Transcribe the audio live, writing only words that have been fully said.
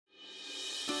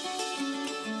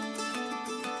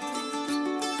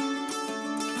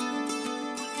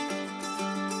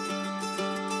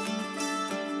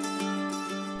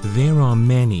There are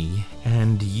many,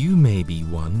 and you may be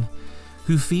one,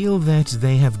 who feel that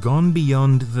they have gone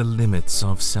beyond the limits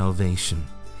of salvation.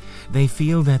 They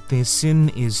feel that their sin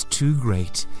is too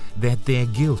great, that their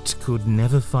guilt could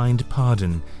never find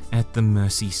pardon at the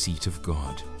mercy seat of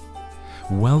God.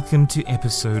 Welcome to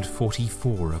episode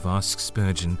 44 of Ask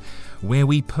Spurgeon, where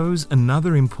we pose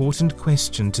another important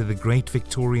question to the great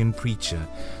Victorian preacher,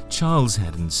 Charles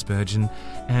Haddon Spurgeon,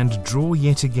 and draw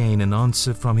yet again an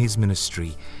answer from his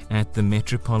ministry at the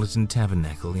Metropolitan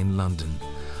Tabernacle in London.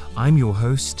 I'm your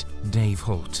host, Dave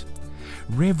Holt.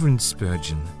 Reverend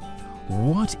Spurgeon,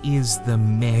 what is the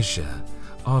measure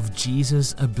of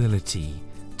Jesus' ability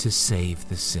to save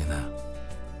the sinner?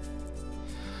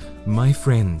 My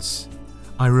friends,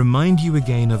 I remind you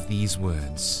again of these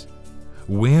words.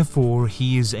 Wherefore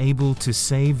he is able to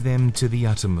save them to the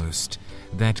uttermost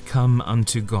that come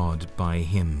unto God by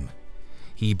him.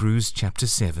 Hebrews chapter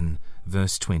 7,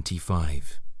 verse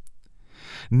 25.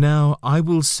 Now I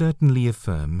will certainly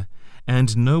affirm,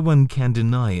 and no one can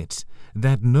deny it,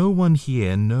 that no one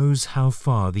here knows how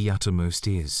far the uttermost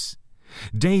is.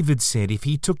 David said if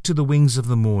he took to the wings of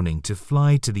the morning to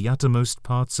fly to the uttermost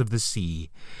parts of the sea,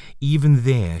 even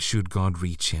there should God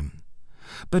reach him.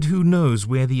 But who knows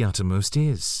where the uttermost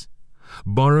is?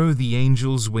 Borrow the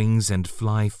angel's wings and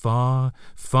fly far,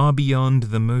 far beyond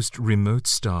the most remote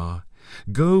star.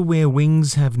 Go where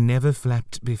wings have never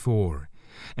flapped before,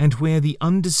 and where the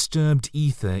undisturbed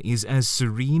ether is as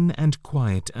serene and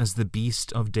quiet as the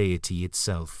beast of deity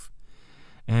itself.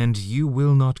 And you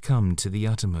will not come to the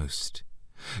uttermost.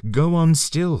 Go on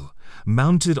still,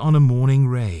 mounted on a morning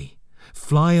ray.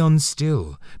 Fly on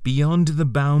still, beyond the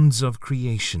bounds of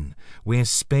creation, where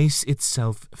space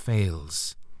itself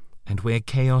fails, and where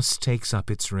chaos takes up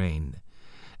its reign.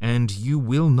 And you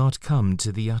will not come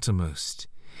to the uttermost.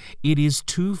 It is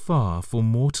too far for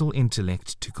mortal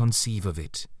intellect to conceive of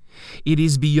it. It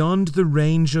is beyond the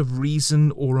range of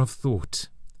reason or of thought.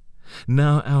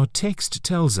 Now our text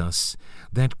tells us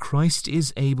that Christ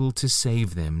is able to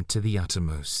save them to the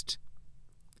uttermost.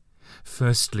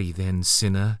 Firstly, then,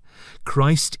 sinner,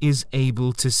 Christ is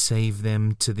able to save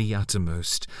them to the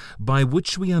uttermost, by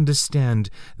which we understand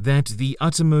that the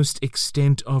uttermost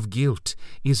extent of guilt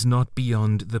is not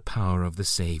beyond the power of the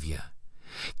Saviour.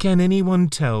 Can anyone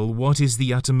tell what is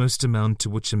the uttermost amount to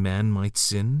which a man might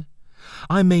sin?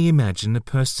 I may imagine a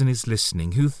person is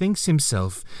listening who thinks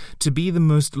himself to be the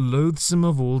most loathsome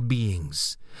of all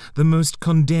beings, the most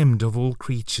condemned of all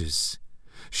creatures.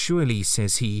 Surely,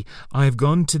 says he, I have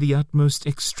gone to the utmost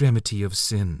extremity of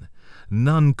sin.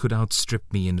 None could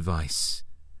outstrip me in vice.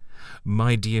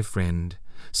 My dear friend,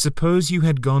 suppose you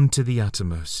had gone to the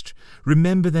uttermost.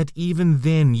 Remember that even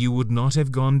then you would not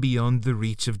have gone beyond the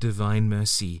reach of divine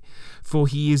mercy, for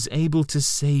he is able to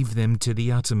save them to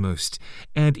the uttermost,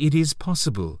 and it is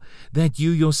possible that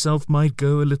you yourself might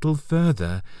go a little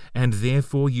further, and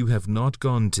therefore you have not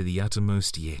gone to the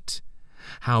uttermost yet.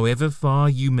 However far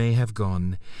you may have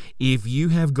gone, if you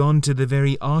have gone to the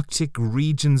very Arctic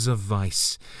regions of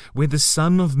vice, where the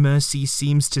sun of mercy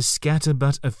seems to scatter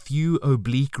but a few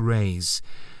oblique rays,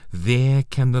 there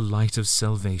can the light of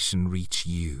salvation reach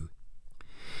you.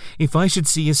 If I should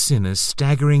see a sinner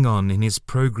staggering on in his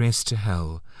progress to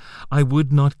hell, I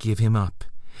would not give him up,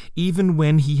 even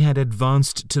when he had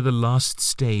advanced to the last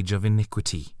stage of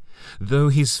iniquity. Though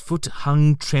his foot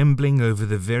hung trembling over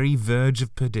the very verge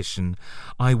of perdition,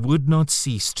 I would not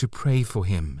cease to pray for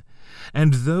him.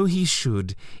 And though he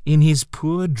should, in his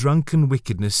poor drunken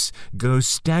wickedness, go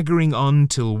staggering on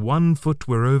till 1 foot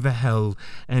were over hell,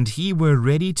 and he were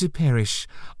ready to perish,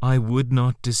 I would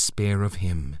not despair of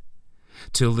him.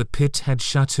 Till the pit had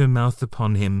shut her mouth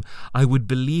upon him, I would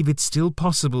believe it still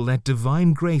possible that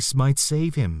divine grace might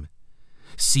save him.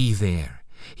 See there!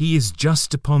 He is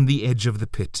just upon the edge of the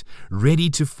pit, ready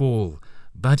to fall,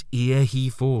 but ere he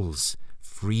falls,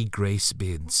 free grace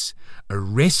bids,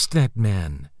 arrest that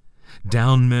man.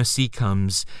 Down mercy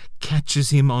comes,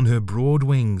 catches him on her broad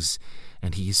wings,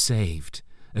 and he is saved,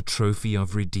 a trophy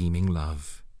of redeeming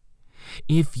love.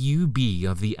 If you be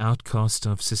of the outcast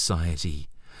of society,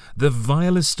 the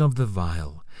vilest of the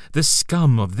vile, the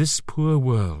scum of this poor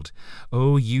world,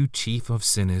 O you chief of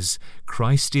sinners,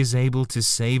 Christ is able to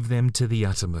save them to the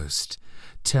uttermost.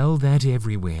 Tell that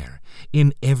everywhere,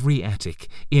 in every attic,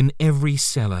 in every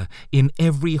cellar, in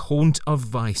every haunt of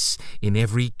vice, in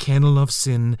every kennel of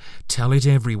sin, tell it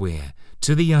everywhere,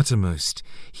 to the uttermost.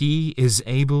 He is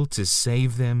able to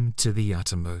save them to the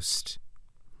uttermost.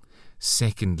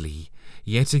 Secondly,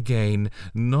 yet again,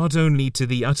 not only to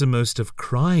the uttermost of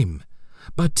crime,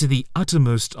 but to the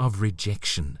uttermost of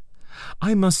rejection.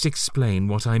 I must explain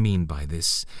what I mean by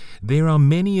this. There are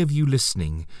many of you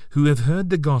listening who have heard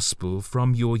the gospel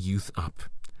from your youth up.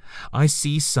 I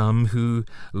see some who,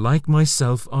 like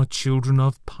myself, are children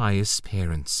of pious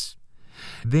parents.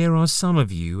 There are some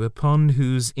of you upon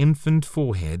whose infant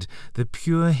forehead the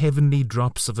pure heavenly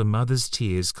drops of a mother's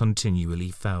tears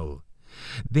continually fell.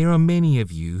 There are many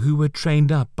of you who were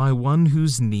trained up by one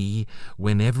whose knee,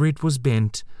 whenever it was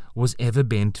bent, was ever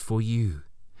bent for you.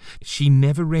 She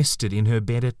never rested in her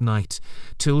bed at night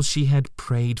till she had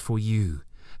prayed for you,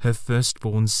 her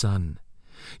firstborn son.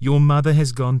 Your mother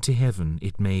has gone to heaven,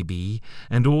 it may be,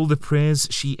 and all the prayers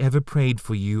she ever prayed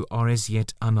for you are as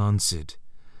yet unanswered.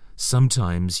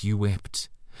 Sometimes you wept.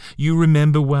 You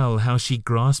remember well how she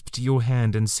grasped your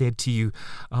hand and said to you,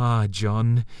 "Ah,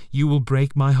 John, you will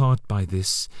break my heart by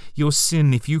this, your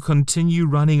sin, if you continue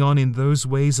running on in those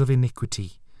ways of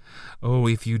iniquity." Oh,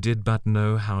 if you did but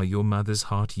know how your mother's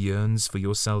heart yearns for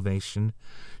your salvation,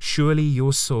 surely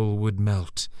your soul would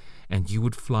melt, and you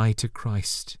would fly to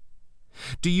Christ.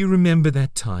 Do you remember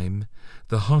that time?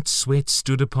 The hot sweat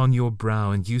stood upon your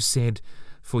brow, and you said,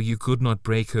 for you could not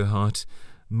break her heart,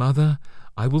 "Mother,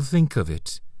 I will think of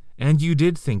it." And you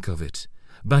did think of it,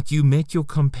 but you met your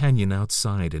companion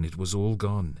outside, and it was all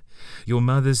gone. Your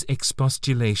mother's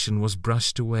expostulation was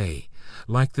brushed away,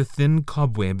 like the thin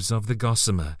cobwebs of the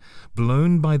gossamer,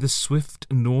 blown by the swift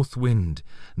north wind.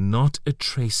 Not a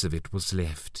trace of it was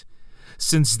left.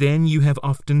 Since then you have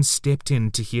often stepped in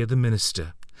to hear the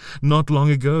minister. Not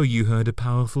long ago you heard a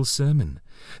powerful sermon.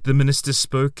 The minister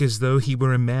spoke as though he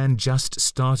were a man just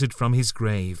started from his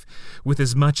grave, with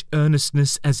as much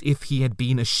earnestness as if he had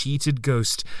been a sheeted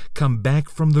ghost come back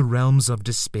from the realms of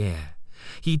despair.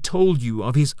 He told you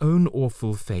of his own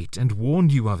awful fate and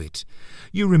warned you of it.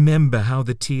 You remember how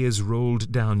the tears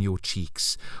rolled down your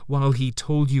cheeks, while he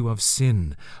told you of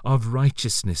sin, of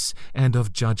righteousness, and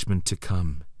of judgment to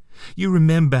come. You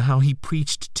remember how he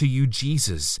preached to you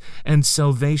Jesus and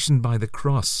salvation by the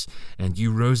cross, and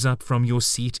you rose up from your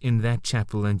seat in that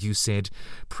chapel and you said,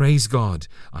 "Praise God,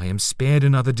 I am spared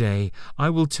another day.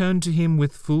 I will turn to him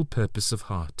with full purpose of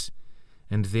heart."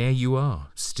 And there you are,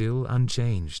 still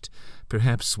unchanged,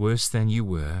 perhaps worse than you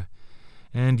were.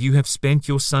 And you have spent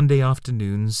your Sunday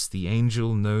afternoons, the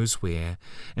angel knows where,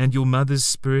 and your mother's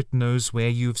spirit knows where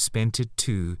you have spent it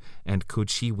too, and could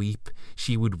she weep,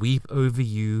 she would weep over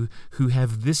you who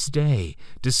have this day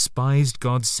despised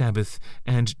God's Sabbath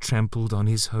and trampled on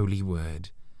his holy word.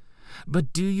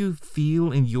 But do you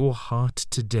feel in your heart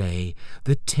today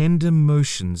the tender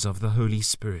motions of the Holy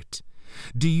Spirit?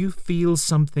 Do you feel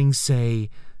something say,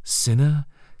 "Sinner,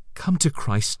 come to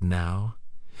Christ now"?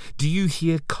 Do you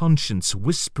hear conscience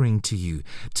whispering to you,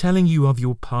 telling you of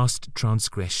your past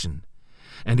transgression?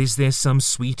 And is there some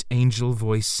sweet angel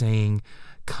voice saying,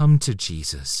 "Come to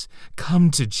Jesus,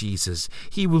 come to Jesus,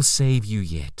 he will save you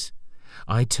yet"?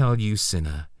 I tell you,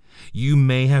 sinner, you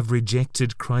may have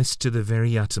rejected Christ to the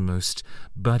very uttermost,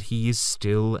 but he is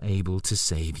still able to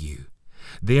save you.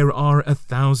 There are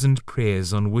 1,000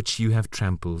 prayers on which you have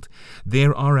trampled.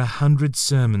 There are 100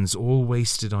 sermons all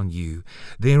wasted on you.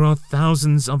 There are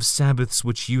thousands of Sabbaths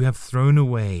which you have thrown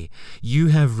away. You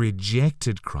have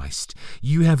rejected Christ.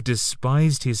 You have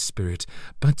despised his Spirit,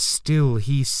 but still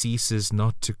he ceases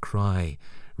not to cry,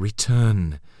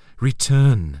 "Return,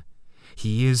 return."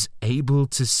 He is able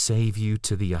to save you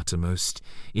to the uttermost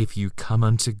if you come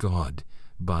unto God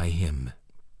by him.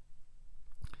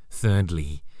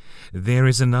 Thirdly, there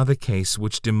is another case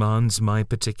which demands my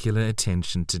particular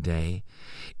attention today.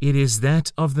 It is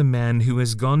that of the man who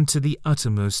has gone to the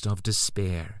uttermost of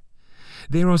despair.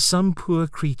 There are some poor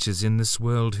creatures in this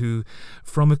world who,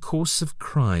 from a course of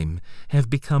crime, have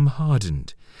become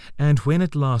hardened, and when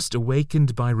at last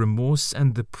awakened by remorse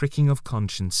and the pricking of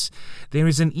conscience, there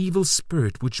is an evil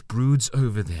spirit which broods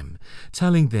over them,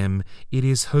 telling them it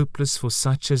is hopeless for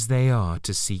such as they are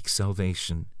to seek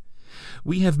salvation.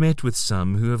 We have met with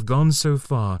some who have gone so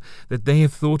far that they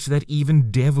have thought that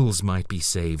even devils might be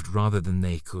saved rather than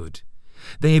they could.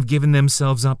 They have given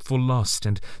themselves up for lost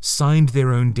and signed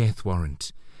their own death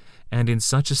warrant. And in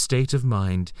such a state of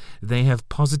mind, they have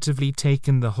positively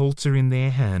taken the halter in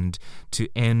their hand to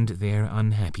end their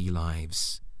unhappy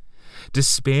lives.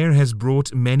 Despair has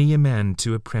brought many a man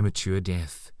to a premature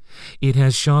death. It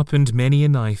has sharpened many a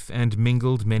knife and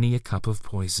mingled many a cup of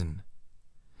poison.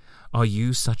 Are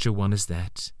you such a one as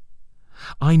that?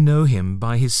 I know him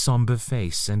by his sombre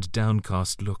face and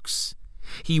downcast looks.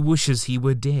 He wishes he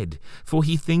were dead, for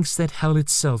he thinks that hell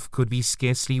itself could be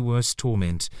scarcely worse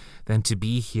torment than to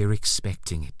be here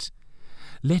expecting it.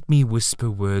 Let me whisper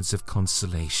words of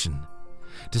consolation.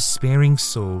 Despairing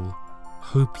soul,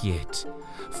 hope yet,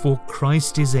 for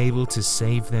Christ is able to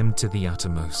save them to the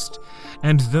uttermost.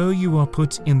 And though you are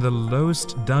put in the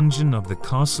lowest dungeon of the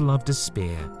castle of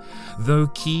despair, though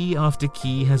key after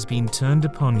key has been turned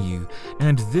upon you,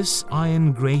 and this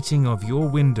iron grating of your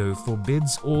window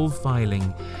forbids all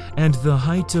filing, and the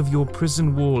height of your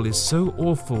prison wall is so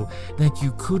awful that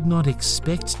you could not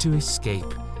expect to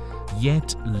escape,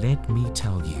 yet let me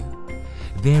tell you,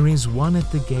 there is one at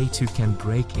the gate who can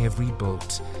break every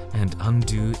bolt and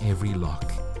undo every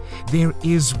lock. There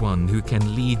is one who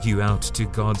can lead you out to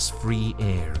God's free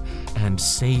air and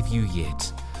save you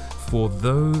yet. For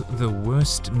though the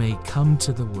worst may come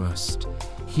to the worst,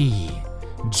 He,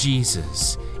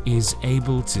 Jesus, is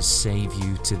able to save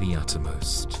you to the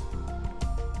uttermost.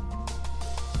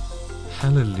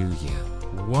 Hallelujah!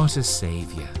 What a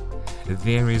Savior!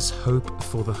 There is hope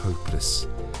for the hopeless,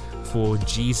 for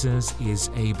Jesus is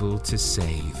able to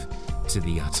save to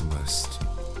the uttermost.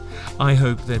 I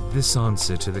hope that this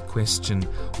answer to the question,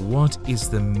 what is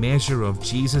the measure of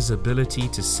Jesus' ability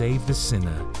to save the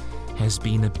sinner, has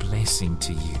been a blessing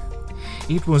to you.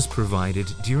 It was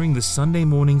provided during the Sunday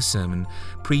morning sermon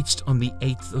preached on the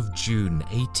 8th of June,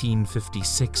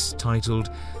 1856,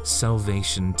 titled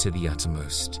Salvation to the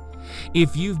Uttermost.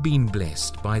 If you've been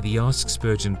blessed by the Ask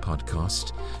Spurgeon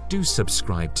podcast, do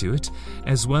subscribe to it,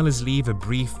 as well as leave a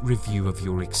brief review of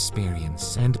your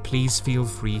experience. And please feel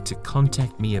free to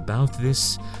contact me about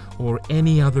this or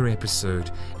any other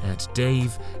episode at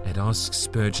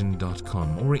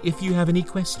dave@askspurgeon.com. Or if you have any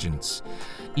questions,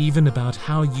 even about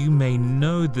how you may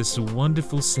know this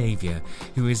wonderful Savior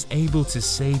who is able to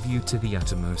save you to the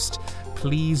uttermost,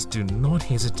 please do not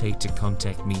hesitate to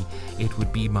contact me. It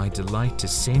would be my delight to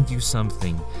send you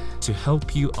something to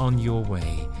help you on your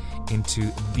way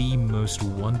into the most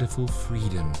wonderful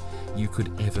freedom you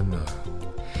could ever know.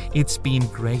 It's been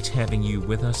great having you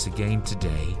with us again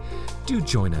today. Do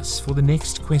join us for the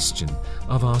next question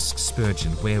of Ask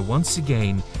Spurgeon, where once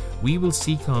again we will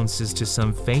seek answers to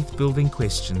some faith-building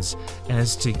questions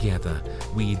as together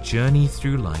we journey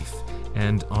through life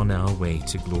and on our way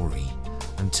to glory.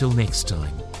 Until next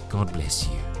time, God bless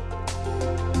you.